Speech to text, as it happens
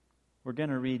We're going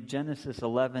to read Genesis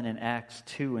 11 and Acts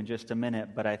 2 in just a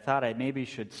minute, but I thought I maybe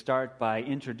should start by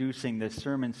introducing this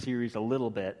sermon series a little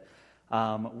bit.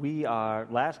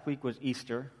 Last week was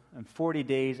Easter, and 40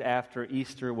 days after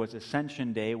Easter was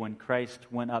Ascension Day when Christ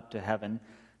went up to heaven.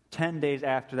 10 days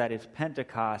after that is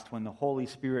Pentecost, when the Holy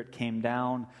Spirit came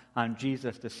down on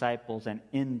Jesus' disciples and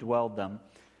indwelled them.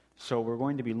 So we're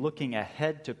going to be looking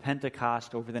ahead to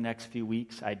Pentecost over the next few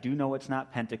weeks. I do know it's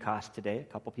not Pentecost today. A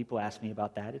couple people asked me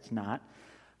about that. It's not.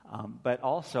 But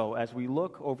also, as we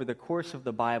look over the course of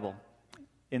the Bible,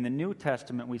 in the New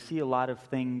Testament, we see a lot of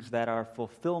things that are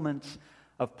fulfillments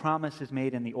of promises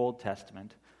made in the Old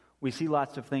Testament. We see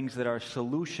lots of things that are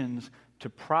solutions to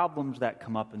problems that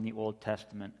come up in the Old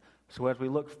Testament. So as we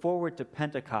look forward to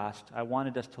Pentecost, I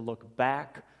wanted us to look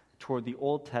back toward the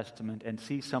Old Testament and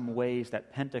see some ways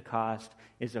that Pentecost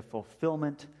is a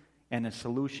fulfillment and a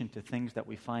solution to things that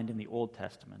we find in the Old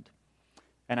Testament.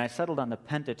 And I settled on the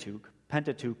Pentateuch.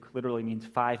 Pentateuch literally means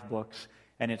 5 books,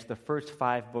 and it's the first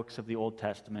 5 books of the Old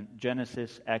Testament: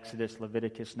 Genesis, Exodus,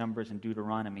 Leviticus, Numbers, and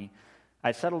Deuteronomy.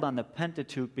 I settled on the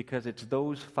Pentateuch because it's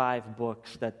those 5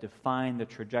 books that define the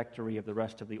trajectory of the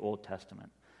rest of the Old Testament.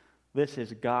 This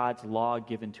is God's law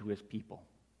given to his people.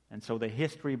 And so the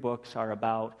history books are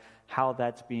about how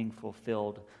that's being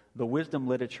fulfilled. The wisdom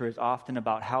literature is often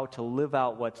about how to live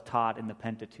out what's taught in the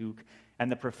Pentateuch. And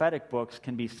the prophetic books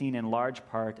can be seen in large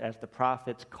part as the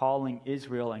prophets calling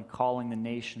Israel and calling the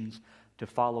nations to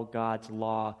follow God's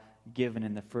law given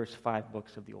in the first 5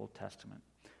 books of the Old Testament.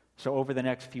 So over the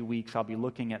next few weeks, I'll be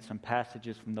looking at some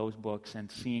passages from those books and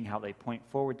seeing how they point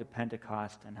forward to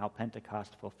Pentecost and how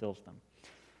Pentecost fulfills them.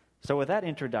 So with that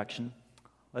introduction,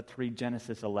 let's read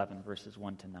Genesis 11, verses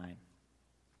 1 to 9.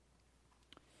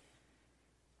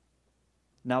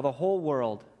 Now the whole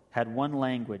world had one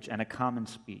language and a common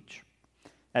speech.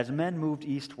 As men moved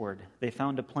eastward, they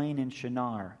found a plain in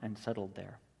Shinar and settled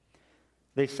there.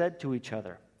 They said to each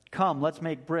other, "Come, let's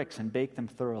make bricks and bake them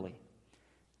thoroughly."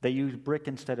 They used brick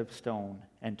instead of stone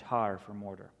and tar for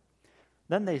mortar.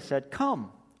 Then they said,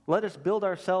 "Come, let us build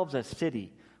ourselves a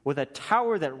city with a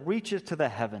tower that reaches to the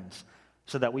heavens,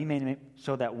 so that we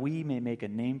may make a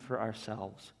name for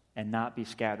ourselves and not be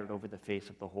scattered over the face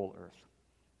of the whole earth."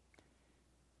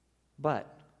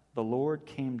 But the Lord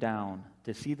came down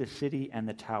to see the city and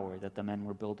the tower that the men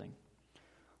were building.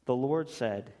 The Lord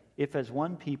said, "If as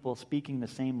one people speaking the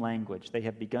same language they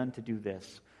have begun to do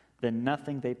this, then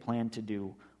nothing they plan to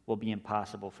do will be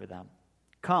impossible for them.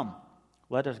 Come,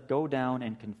 let us go down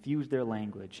and confuse their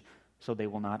language, so they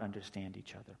will not understand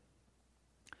each other."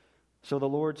 So the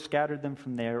Lord scattered them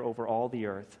from there over all the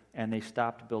earth, and they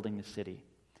stopped building the city.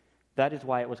 That is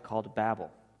why it was called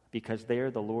Babel, because there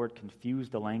the Lord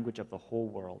confused the language of the whole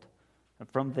world. And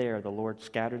from there the Lord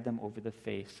scattered them over the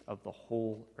face of the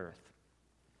whole earth.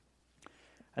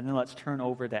 And then let's turn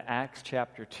over to Acts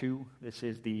chapter 2. This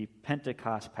is the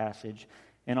Pentecost passage,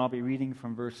 and I'll be reading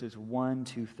from verses 1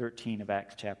 to 13 of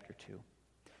Acts chapter 2.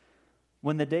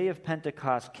 When the day of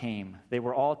Pentecost came, they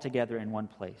were all together in one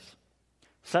place.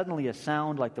 Suddenly a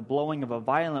sound like the blowing of a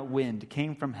violent wind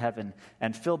came from heaven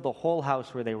and filled the whole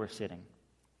house where they were sitting.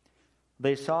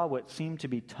 They saw what seemed to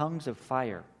be tongues of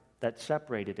fire that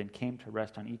separated and came to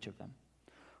rest on each of them.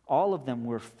 All of them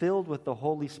were filled with the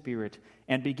Holy Spirit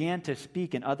and began to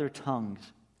speak in other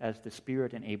tongues as the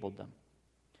Spirit enabled them.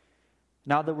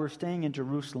 Now there were staying in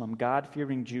Jerusalem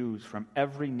God-fearing Jews from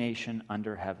every nation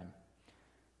under heaven.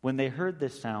 When they heard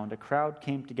this sound, a crowd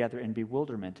came together in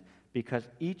bewilderment because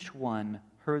each one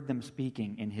heard them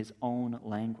speaking in his own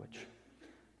language.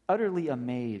 Utterly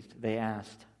amazed, they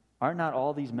asked, "Are not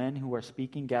all these men who are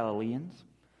speaking Galileans?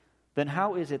 Then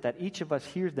how is it that each of us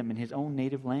hears them in his own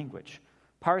native language?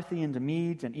 Parthians,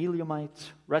 Medes, and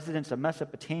Elamites, residents of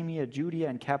Mesopotamia, Judea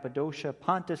and Cappadocia,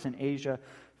 Pontus and Asia,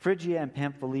 Phrygia and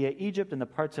Pamphylia, Egypt and the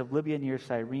parts of Libya near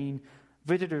Cyrene,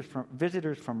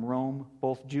 visitors from Rome,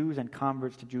 both Jews and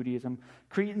converts to Judaism,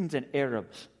 Cretans and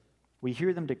Arabs. We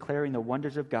hear them declaring the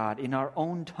wonders of God in our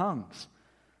own tongues."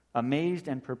 Amazed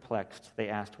and perplexed, they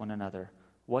asked one another,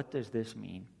 "What does this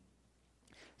mean?"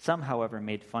 Some, however,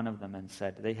 made fun of them and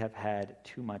said, "They have had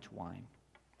too much wine."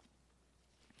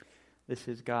 This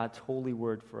is God's holy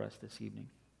word for us this evening.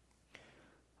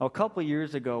 A couple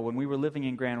years ago, when we were living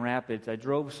in Grand Rapids, I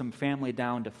drove some family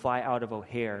down to fly out of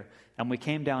O'Hare, and we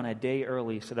came down a day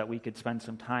early so that we could spend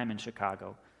some time in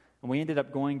Chicago. And we ended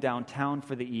up going downtown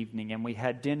for the evening, and we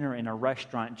had dinner in a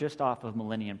restaurant just off of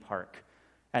Millennium Park.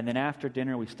 And then after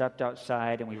dinner, we stepped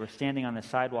outside, and we were standing on the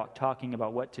sidewalk talking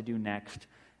about what to do next.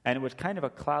 And it was kind of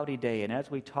a cloudy day, and as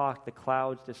we talked, the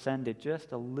clouds descended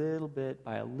just a little bit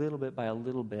by a little bit by a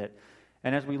little bit.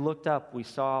 And as we looked up, we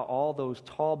saw all those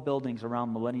tall buildings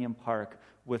around Millennium Park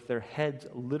with their heads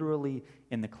literally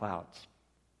in the clouds.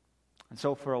 And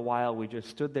so for a while, we just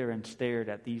stood there and stared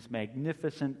at these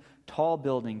magnificent, tall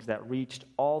buildings that reached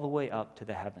all the way up to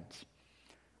the heavens.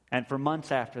 And for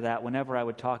months after that, whenever I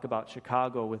would talk about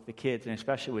Chicago with the kids, and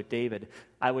especially with David,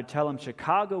 I would tell them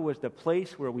Chicago was the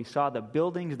place where we saw the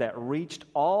buildings that reached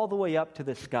all the way up to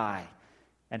the sky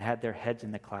and had their heads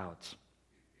in the clouds.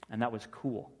 And that was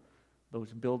cool.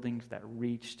 Those buildings that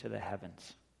reached to the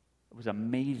heavens. It was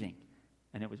amazing,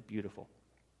 and it was beautiful.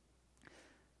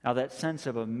 Now, that sense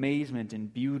of amazement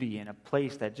and beauty in a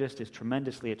place that just is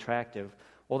tremendously attractive,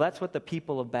 well, that's what the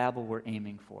people of Babel were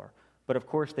aiming for. But of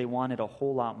course, they wanted a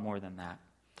whole lot more than that.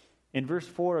 In verse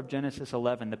 4 of Genesis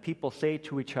 11, the people say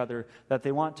to each other that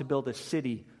they want to build a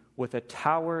city with a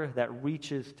tower that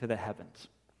reaches to the heavens.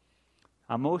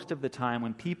 Most of the time,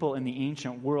 when people in the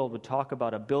ancient world would talk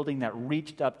about a building that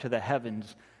reached up to the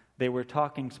heavens, they were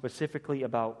talking specifically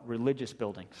about religious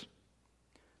buildings.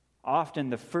 Often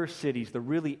the first cities, the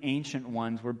really ancient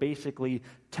ones, were basically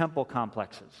temple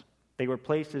complexes. They were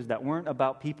places that weren't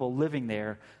about people living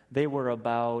there. They were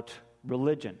about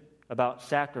religion, about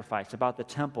sacrifice, about the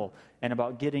temple, and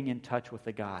about getting in touch with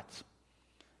the gods.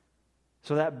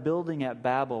 So that building at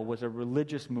Babel was a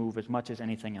religious move as much as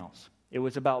anything else. It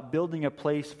was about building a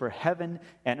place for heaven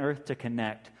and earth to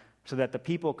connect so that the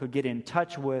people could get in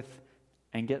touch with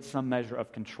and get some measure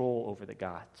of control over the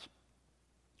gods.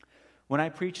 When I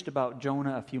preached about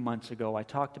Jonah a few months ago, I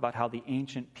talked about how the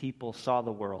ancient people saw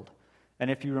the world.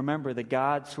 And if you remember, the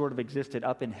gods sort of existed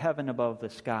up in heaven above the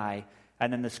sky,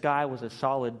 and then the sky was a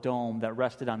solid dome that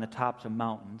rested on the tops of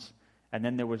mountains. And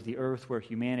then there was the earth where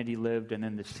humanity lived, and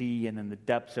then the sea, and then the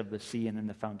depths of the sea, and then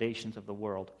the foundations of the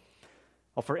world.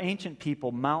 Well, for ancient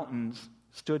people, mountains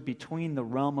stood between the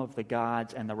realm of the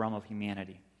gods and the realm of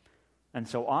humanity. And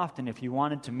so often, if you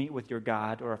wanted to meet with your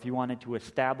God, or if you wanted to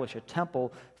establish a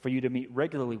temple for you to meet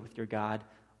regularly with your God,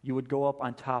 you would go up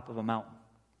on top of a mountain.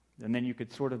 And then you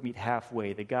could sort of meet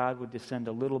halfway. The God would descend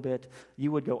a little bit,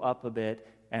 you would go up a bit,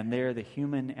 and there the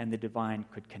human and the divine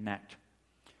could connect.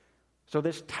 So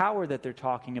this tower that they're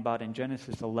talking about in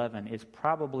Genesis 11 is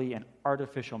probably an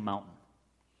artificial mountain.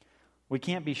 We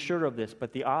can't be sure of this,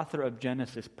 but the author of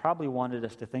Genesis probably wanted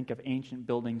us to think of ancient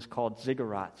buildings called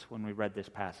ziggurats when we read this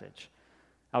passage.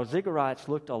 Now, ziggurats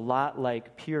looked a lot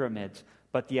like pyramids,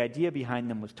 but the idea behind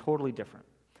them was totally different.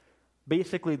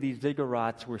 Basically, these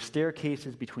ziggurats were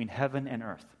staircases between heaven and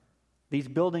earth. These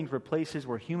buildings were places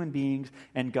where human beings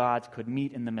and gods could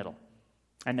meet in the middle.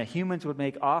 And the humans would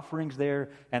make offerings there,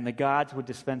 and the gods would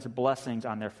dispense blessings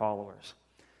on their followers.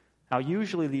 Now,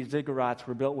 usually these ziggurats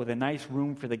were built with a nice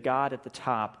room for the god at the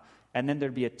top, and then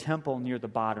there'd be a temple near the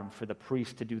bottom for the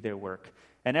priests to do their work.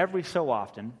 And every so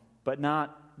often, but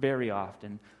not very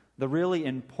often, the really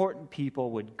important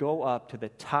people would go up to the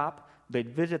top, they'd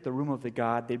visit the room of the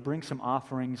god, they'd bring some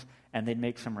offerings, and they'd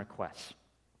make some requests.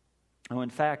 Now, in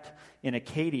fact, in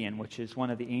Akkadian, which is one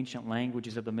of the ancient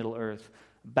languages of the Middle Earth,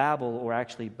 Babel, or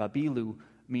actually Babilu,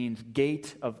 means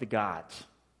gate of the gods,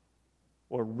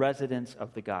 or residence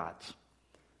of the gods.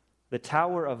 The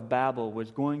Tower of Babel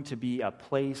was going to be a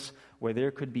place where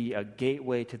there could be a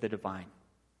gateway to the divine.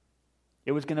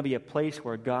 It was going to be a place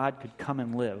where God could come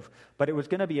and live, but it was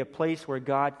going to be a place where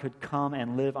God could come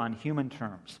and live on human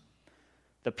terms.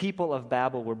 The people of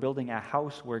Babel were building a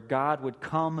house where God would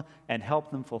come and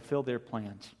help them fulfill their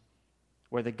plans,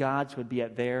 where the gods would be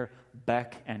at their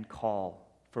beck and call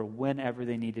for whenever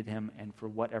they needed him and for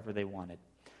whatever they wanted.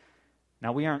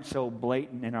 Now, we aren't so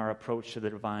blatant in our approach to the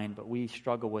divine, but we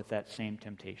struggle with that same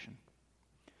temptation.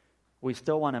 We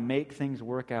still want to make things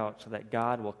work out so that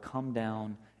God will come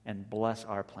down and bless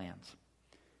our plans.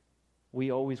 We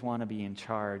always want to be in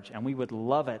charge, and we would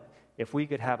love it if we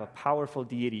could have a powerful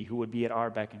deity who would be at our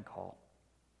beck and call.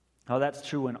 Now, that's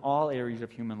true in all areas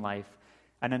of human life,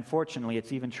 and unfortunately,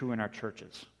 it's even true in our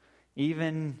churches.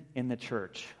 Even in the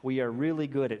church, we are really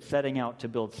good at setting out to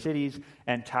build cities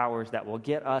and towers that will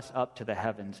get us up to the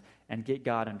heavens and get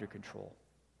God under control.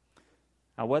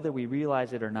 Now, whether we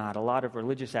realize it or not, a lot of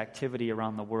religious activity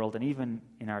around the world and even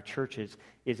in our churches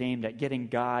is aimed at getting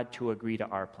God to agree to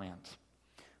our plans.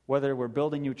 Whether we're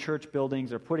building new church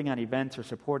buildings or putting on events or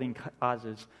supporting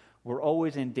causes, we're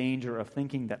always in danger of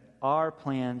thinking that our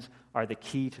plans are the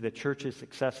key to the church's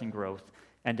success and growth,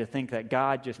 and to think that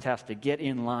God just has to get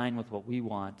in line with what we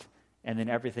want, and then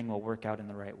everything will work out in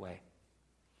the right way.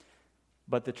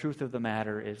 But the truth of the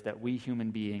matter is that we human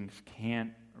beings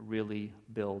can't really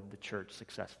build the church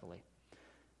successfully.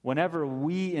 Whenever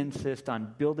we insist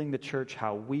on building the church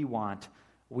how we want,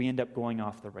 we end up going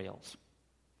off the rails.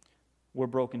 We're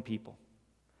broken people.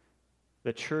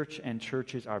 The church and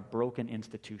churches are broken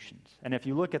institutions. And if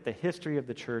you look at the history of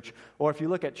the church, or if you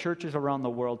look at churches around the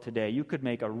world today, you could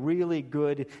make a really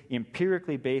good,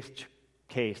 empirically based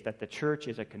case that the church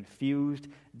is a confused,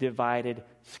 divided,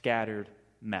 scattered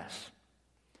mess.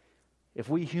 If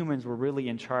we humans were really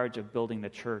in charge of building the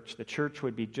church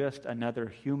would be just another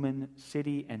human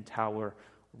city and tower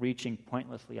reaching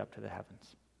pointlessly up to the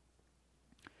heavens.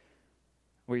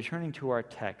 We're returning to our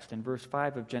text. In verse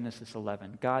 5 of Genesis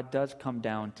 11, God does come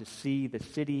down to see the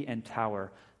city and tower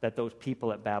that those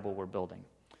people at Babel were building.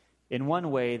 In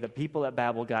one way, the people at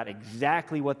Babel got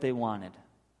exactly what they wanted.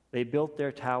 They built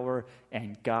their tower,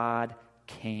 and God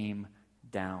came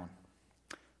down.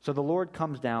 So the Lord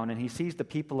comes down, and he sees the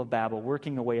people of Babel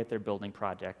working away at their building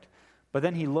project. But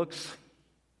then he looks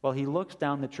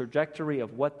down the trajectory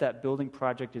of what that building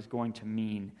project is going to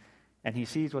mean, and he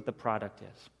sees what the product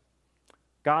is.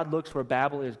 God looks where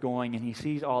Babel is going, and he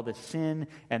sees all the sin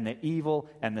and the evil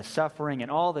and the suffering and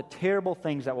all the terrible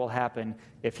things that will happen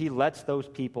if he lets those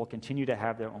people continue to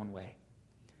have their own way.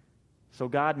 So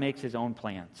God makes his own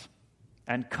plans.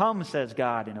 And come, says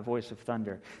God in a voice of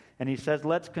thunder. And he says,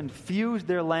 let's confuse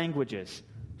their languages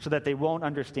so that they won't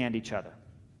understand each other.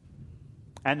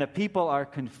 And the people are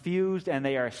confused, and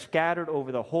they are scattered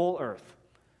over the whole earth.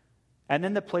 And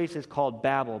then the place is called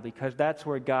Babel because that's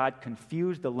where God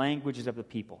confused the languages of the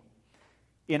people.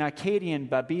 In Akkadian,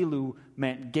 Babilu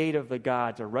meant gate of the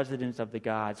gods or residence of the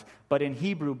gods. But in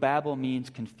Hebrew, Babel means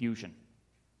confusion.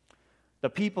 The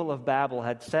people of Babel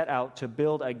had set out to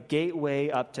build a gateway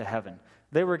up to heaven.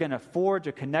 They were going to forge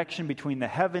a connection between the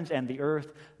heavens and the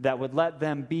earth that would let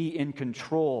them be in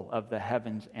control of the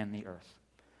heavens and the earth.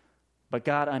 But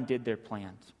God undid their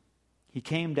plans. He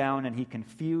came down and he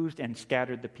confused and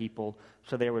scattered the people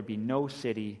so there would be no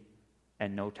city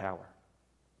and no tower.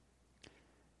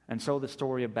 And so the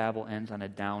story of Babel ends on a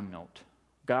down note.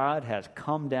 God has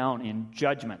come down in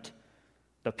judgment.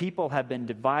 The people have been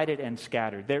divided and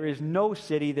scattered. There is no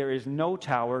city, there is no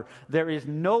tower, there is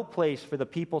no place for the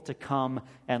people to come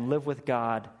and live with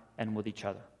God and with each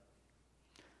other.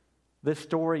 This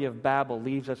story of Babel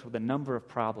leaves us with a number of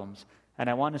problems. And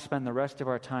I want to spend the rest of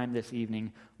our time this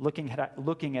evening looking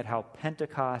at how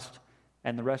Pentecost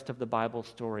and the rest of the Bible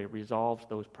story resolves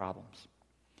those problems.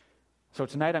 So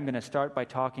tonight I'm going to start by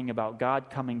talking about God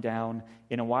coming down.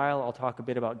 In a while I'll talk a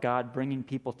bit about God bringing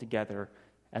people together.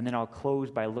 And then I'll close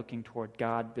by looking toward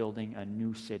God building a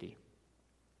new city.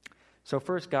 So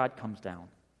first, God comes down.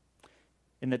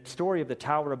 In the story of the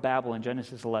Tower of Babel in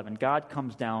Genesis 11, God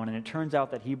comes down, and it turns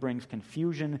out that he brings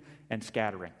confusion and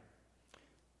scattering.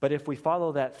 But if we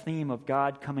follow that theme of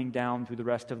God coming down through the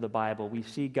rest of the Bible, we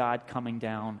see God coming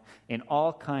down in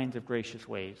all kinds of gracious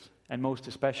ways, and most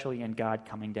especially in God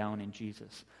coming down in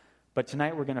Jesus. But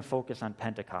tonight we're going to focus on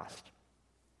Pentecost.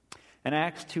 And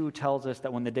Acts 2 tells us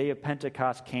that when the day of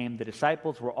Pentecost came, the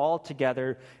disciples were all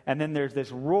together, and then there's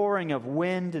this roaring of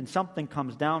wind, and something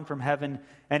comes down from heaven,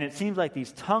 and it seems like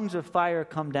these tongues of fire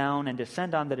come down and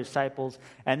descend on the disciples,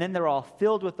 and then they're all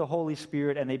filled with the Holy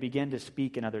Spirit, and they begin to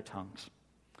speak in other tongues.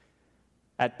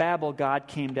 At Babel, God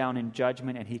came down in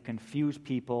judgment, and he confused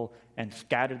people and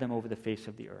scattered them over the face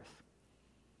of the earth.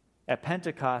 At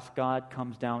Pentecost, God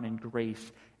comes down in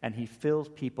grace, and he fills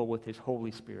people with his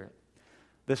Holy Spirit.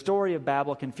 The story of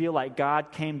Babel can feel like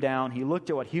God came down, he looked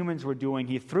at what humans were doing,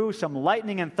 he threw some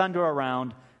lightning and thunder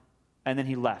around, and then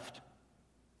he left.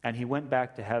 And he went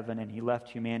back to heaven, and he left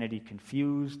humanity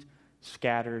confused,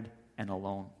 scattered, and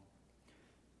alone.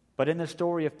 But in the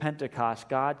story of Pentecost,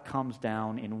 God comes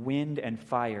down in wind and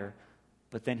fire,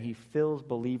 but then he fills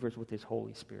believers with his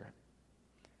Holy Spirit.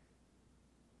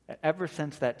 Ever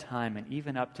since that time, and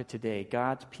even up to today,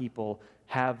 God's people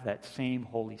have that same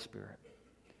Holy Spirit.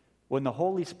 When the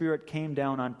Holy Spirit came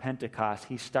down on Pentecost,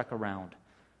 he stuck around.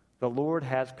 The Lord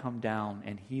has come down,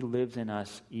 and he lives in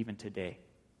us even today.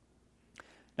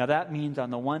 Now that means,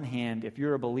 on the one hand, if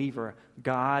you're a believer,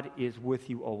 God is with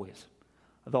you always.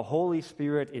 The Holy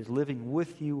Spirit is living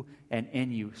with you and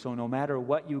in you. So no matter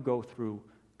what you go through,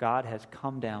 God has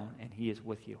come down and he is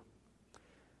with you.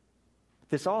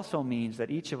 This also means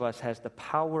that each of us has the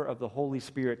power of the Holy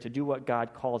Spirit to do what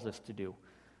God calls us to do.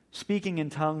 Speaking in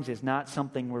tongues is not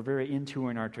something we're very into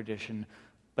in our tradition,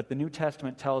 but the New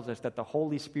Testament tells us that the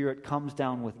Holy Spirit comes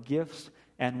down with gifts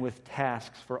and with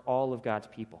tasks for all of God's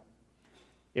people.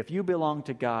 If you belong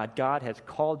to God, God has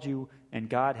called you and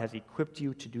God has equipped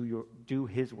you to do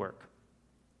his work.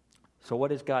 So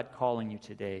what is God calling you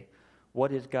today?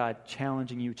 What is God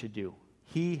challenging you to do?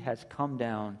 He has come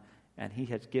down and he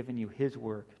has given you his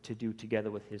work to do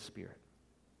together with his Spirit.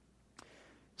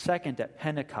 Second, at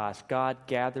Pentecost, God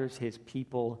gathers his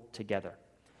people together.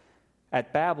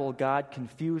 At Babel, God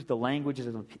confused the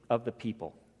languages of the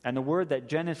people. And the word that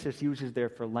Genesis uses there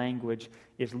for language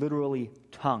is literally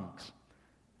tongues.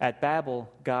 At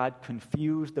Babel, God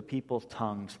confused the people's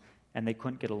tongues, and they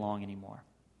couldn't get along anymore.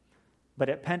 But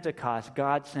at Pentecost,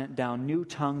 God sent down new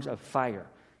tongues of fire.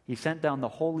 He sent down the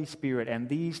Holy Spirit, and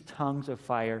these tongues of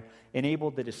fire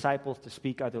enabled the disciples to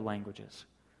speak other languages.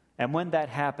 And when that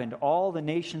happened, all the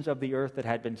nations of the earth that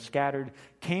had been scattered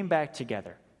came back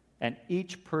together, and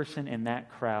each person in that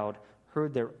crowd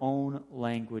heard their own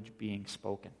language being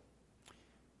spoken.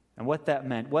 And what that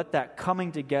meant, what that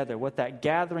coming together, what that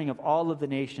gathering of all of the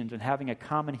nations and having a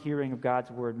common hearing of God's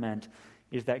word meant,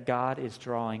 is that God is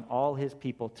drawing all his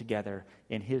people together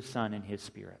in his Son and his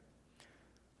Spirit.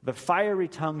 The fiery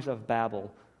tongues of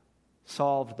Babel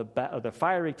solved the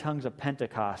fiery tongues of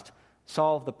Pentecost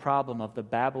solved the problem of the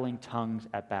babbling tongues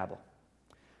at Babel.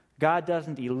 God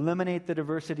doesn't eliminate the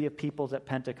diversity of peoples at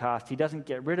Pentecost. He doesn't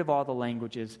get rid of all the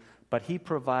languages, but he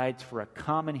provides for a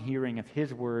common hearing of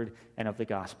his word and of the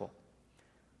gospel.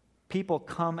 People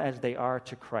come as they are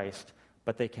to Christ,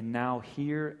 but they can now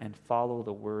hear and follow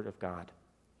the word of God.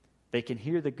 They can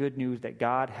hear the good news that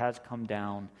God has come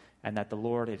down and that the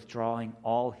Lord is drawing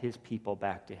all his people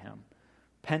back to him.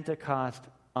 Pentecost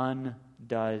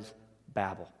undoes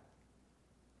Babel.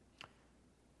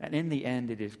 And in the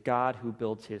end, it is God who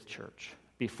builds his church.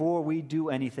 Before we do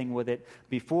anything with it,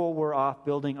 before we're off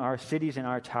building our cities and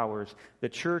our towers, the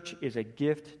church is a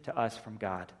gift to us from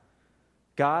God.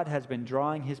 God has been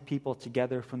drawing his people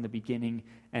together from the beginning,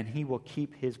 and he will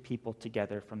keep his people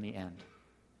together from the end,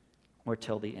 or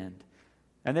till the end.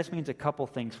 And this means a couple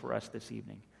things for us this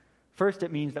evening. First,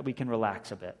 it means that we can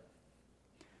relax a bit.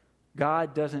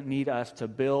 God doesn't need us to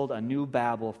build a new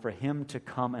Babel for him to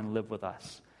come and live with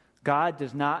us. God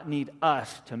does not need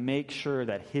us to make sure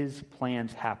that his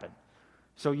plans happen.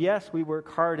 So yes, we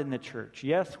work hard in the church.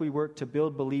 Yes, we work to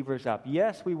build believers up.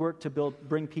 Yes, we work to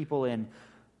bring people in.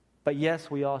 But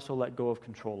yes, we also let go of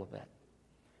control of it.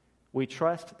 We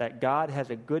trust that God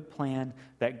has a good plan,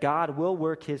 that God will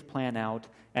work his plan out,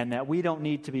 and that we don't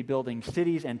need to be building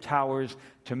cities and towers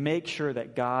to make sure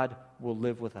that God will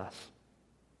live with us.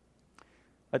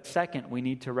 But second, we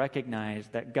need to recognize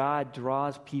that God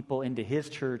draws people into his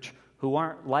church who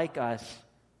aren't like us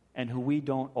and who we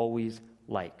don't always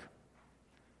like.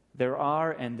 There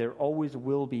are and there always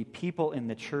will be people in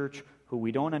the church who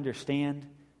we don't understand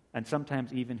and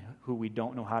sometimes even who we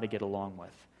don't know how to get along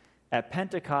with. At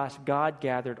Pentecost, God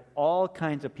gathered all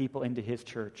kinds of people into his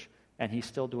church, and he's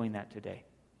still doing that today.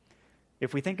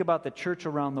 If we think about the church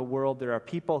around the world, there are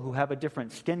people who have a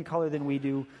different skin color than we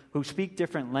do, who speak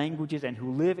different languages, and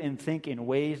who live and think in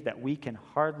ways that we can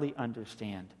hardly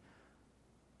understand.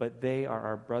 But they are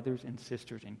our brothers and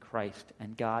sisters in Christ,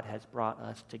 and God has brought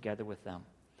us together with them.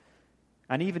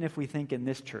 And even if we think in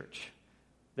this church,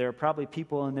 there are probably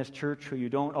people in this church who you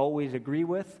don't always agree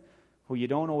with, who you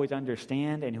don't always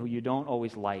understand, and who you don't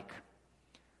always like.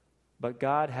 But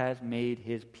God has made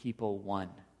his people one.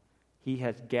 He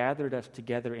has gathered us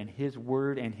together in his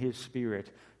word and his spirit,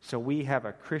 so we have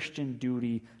a Christian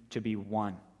duty to be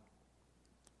one.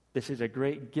 This is a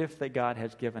great gift that God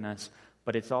has given us,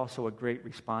 but it's also a great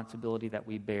responsibility that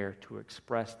we bear to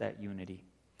express that unity.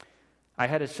 I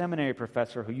had a seminary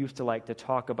professor who used to like to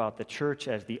talk about the church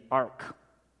as the ark.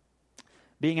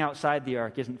 Being outside the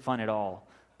ark isn't fun at all,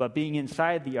 but being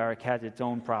inside the ark has its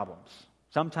own problems.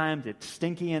 Sometimes it's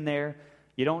stinky in there.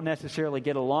 You don't necessarily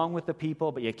get along with the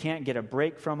people, but you can't get a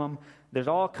break from them. There's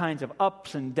all kinds of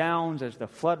ups and downs as the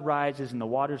flood rises and the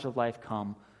waters of life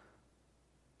come.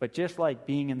 But just like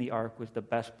being in the ark was the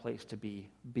best place to be,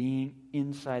 being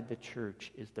inside the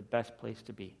church is the best place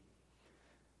to be.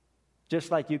 Just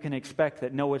like you can expect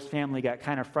that Noah's family got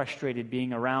kind of frustrated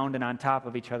being around and on top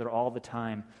of each other all the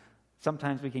time,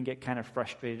 sometimes we can get kind of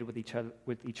frustrated with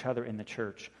each other in the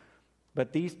church.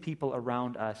 But these people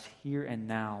around us here and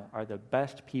now are the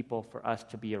best people for us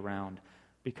to be around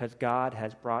because God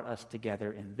has brought us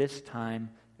together in this time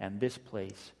and this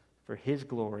place for his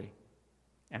glory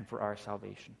and for our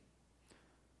salvation.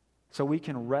 So we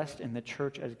can rest in the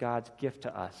church as God's gift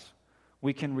to us.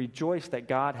 We can rejoice that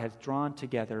God has drawn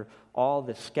together all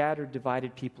the scattered,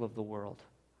 divided people of the world.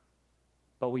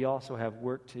 But we also have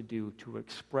work to do to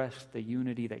express the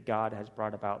unity that God has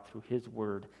brought about through his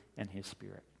word and his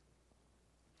spirit.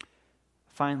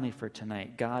 Finally, for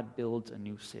tonight, God builds a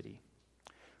new city.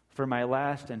 For my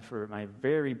last and for my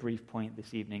very brief point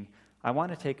this evening, I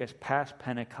want to take us past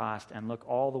Pentecost and look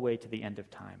all the way to the end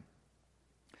of time.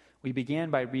 We began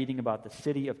by reading about the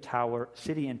city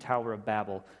and tower of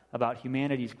Babel, about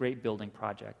humanity's great building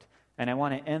project. And I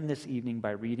want to end this evening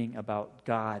by reading about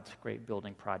God's great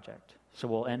building project. So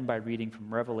we'll end by reading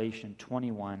from Revelation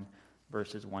 21,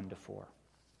 verses 1 to 4.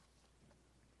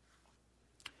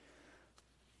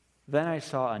 Then I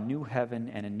saw a new heaven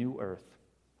and a new earth,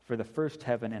 for the first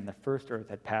heaven and the first earth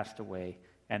had passed away,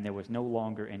 and there was no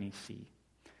longer any sea.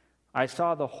 I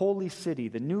saw the holy city,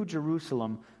 the new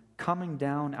Jerusalem, coming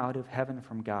down out of heaven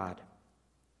from God,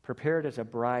 prepared as a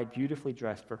bride beautifully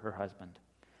dressed for her husband.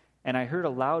 And I heard a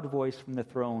loud voice from the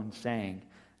throne saying,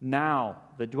 "Now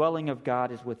the dwelling of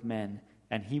God is with men,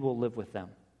 and he will live with them.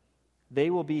 They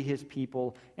will be his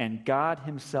people, and God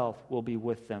himself will be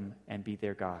with them and be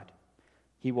their God.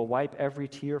 He will wipe every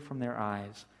tear from their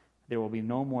eyes. There will be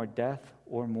no more death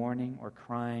or mourning or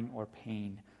crying or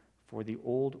pain, for the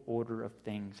old order of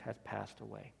things has passed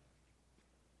away."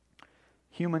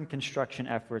 Human construction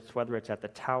efforts, whether it's at the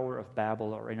Tower of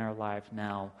Babel or in our lives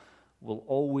now, will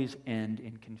always end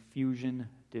in confusion,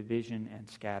 division, and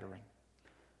scattering.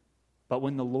 But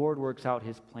when the Lord works out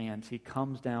his plans, he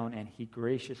comes down and he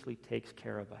graciously takes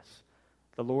care of us.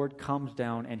 The Lord comes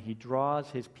down and he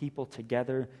draws his people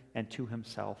together and to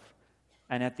himself.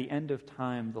 And at the end of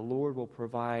time, the Lord will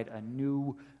provide a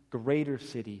new, greater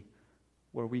city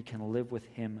where we can live with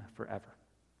him forever.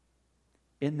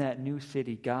 In that new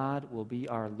city, God will be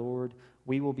our Lord,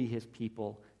 we will be his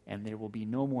people, and there will be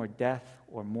no more death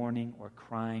or mourning or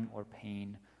crying or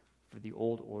pain, for the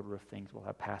old order of things will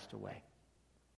have passed away.